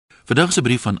Vandag se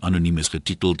brief van Anoniem is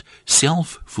getiteld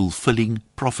Self-Fulfilling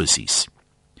Prophecies.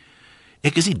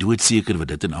 Ek is nie doodseker wat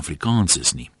dit in Afrikaans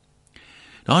is nie.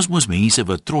 Daar is mos mense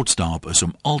wat trots daarop is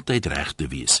om altyd reg te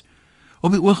wees.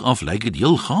 Op die oog af lyk dit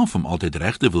heel gaaf om altyd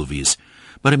reg te wil wees,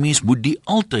 maar 'n mens moet die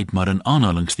altyd maar in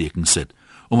aanhalingstekens sit,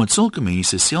 omdat sulke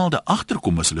mense selde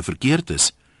agterkom as hulle verkeerd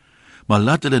is. Maar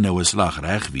laat hulle nou 'n slag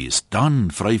reg wees,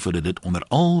 dan vryf hulle dit onder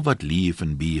al wat leef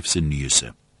en beef se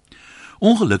neuse.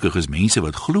 Ongelukkig is mense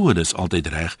wat glo dis altyd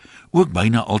reg, ook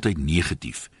byna altyd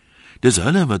negatief. Dis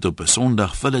hulle wat op 'n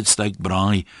Sondag filletsteak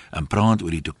braai en praat oor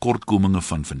die tekortkominge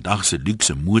van vandag se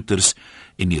luukse motors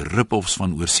en die rip-offs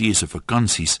van oorseese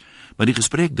vakansies, maar die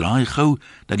gesprek draai gou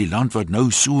dat die land wat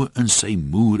nou so in sy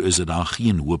moer is dat daar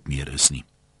geen hoop meer is nie.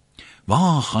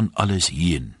 Waar gaan alles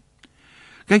heen?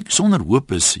 Kyk, sonder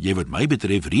hoop is jy wat my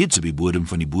betref reeds op die bodem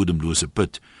van die bodemlose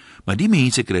put, maar die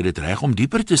mense kry dit reg om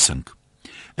dieper te sink.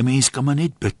 'n Mens kan maar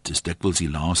net bid, is dikwels die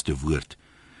laaste woord.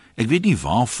 Ek weet nie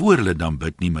waarvoor hulle dan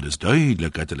bid nie, maar dis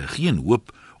duidelik dat hulle geen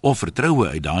hoop of vertroue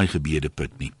uit daai gebede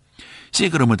put nie.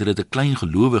 Seker omdat hulle te klein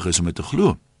gelowig is om dit te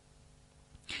glo.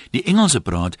 Die Engelse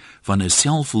praat van 'n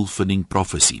self-fulfilling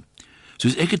prophecy.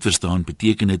 Soos ek het verstaan,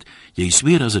 beteken dit jy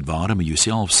sweer as dit ware met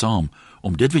jouself saam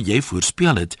om dit wat jy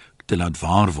voorspel het te laat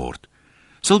waar word.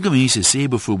 Sulke mense sê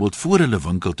byvoorbeeld voor hulle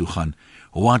winkel toe gaan,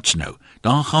 watch nou,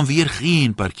 daar gaan weer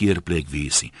geen parkeerplek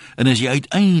wees nie. En as jy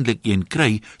uiteindelik een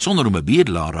kry sonder om 'n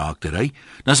bedelaar raak te ry,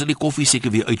 dan sal die koffie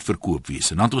seker weer uitverkoop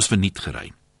wees en dan het ons verniet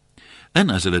gery. En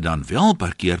as hulle dan wel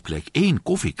parkeerplek en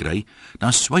koffie kry,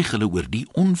 dan swyg hulle oor die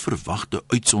onverwagte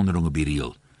uitsondering op die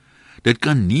reël. Dit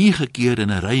kan 9 keer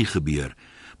in 'n ry gebeur,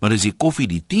 maar as die koffie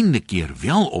die 10de keer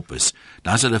wel op is,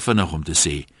 dan is hulle vinnig om te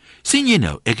sê, sien jy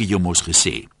nou, ek het jou mos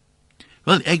gesê.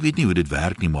 Wel, ek weet nie hoe dit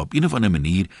werk nie, maar op een of ander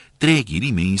manier trek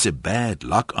hierdie mense bad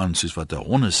luck aan soos wat 'n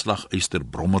hondeslaguister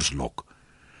brommers lok.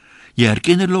 Jy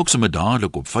herken hulle ook sommer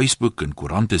dadelik op Facebook en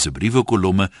koerante se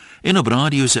briefekolomme en op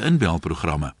radio se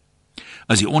inbelprogramme.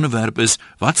 As die onderwerp is,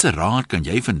 watse raad kan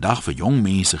jy vandag vir jong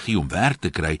mense gee om werk te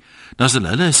kry, dan sal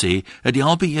hulle sê, het die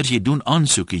help eers jy doen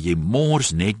aansoeke, jy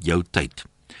mors net jou tyd.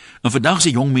 En vandag se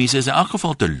jong mense is in elk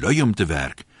geval te lui om te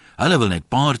werk. Hulle wil net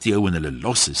party hou en hulle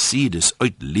losse sedes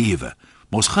uitlewe,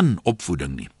 mos geen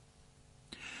opvoeding nie.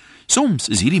 Soms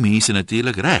is hierdie mense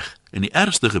natuurlik reg, en die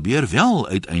ergste gebeur wel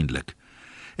uiteindelik.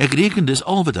 Ek reken dis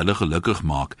al wat hulle gelukkig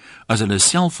maak, as hulle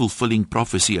self-fulfilling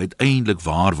prophecy uiteindelik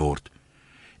waar word.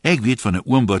 Ek weet van 'n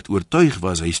oom wat oortuig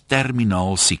was hy's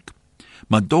terminaal siek,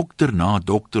 maar dokter na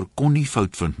dokter kon nie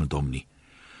fout vind met hom nie.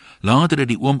 Later het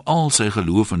die oom al sy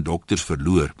geloof in dokters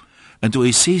verloor, en toe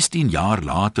hy 16 jaar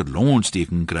later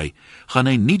longontsteking kry, gaan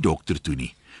hy nie dokter toe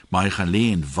nie, maar hy gaan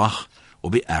lê en wag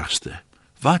op die ergste.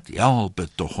 Wat help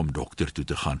dit tog om dokter toe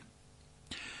te gaan?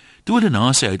 Toe hulle na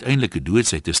sy uiteindelike dood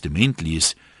sy testament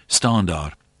lees, staan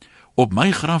daar, op my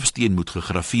grafsteen moet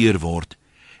gegraveer word,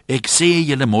 ek sê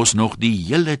julle mos nog die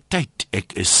hele tyd,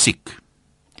 ek is siek.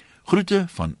 Groete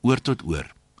van oor tot oor,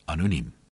 Anoniem.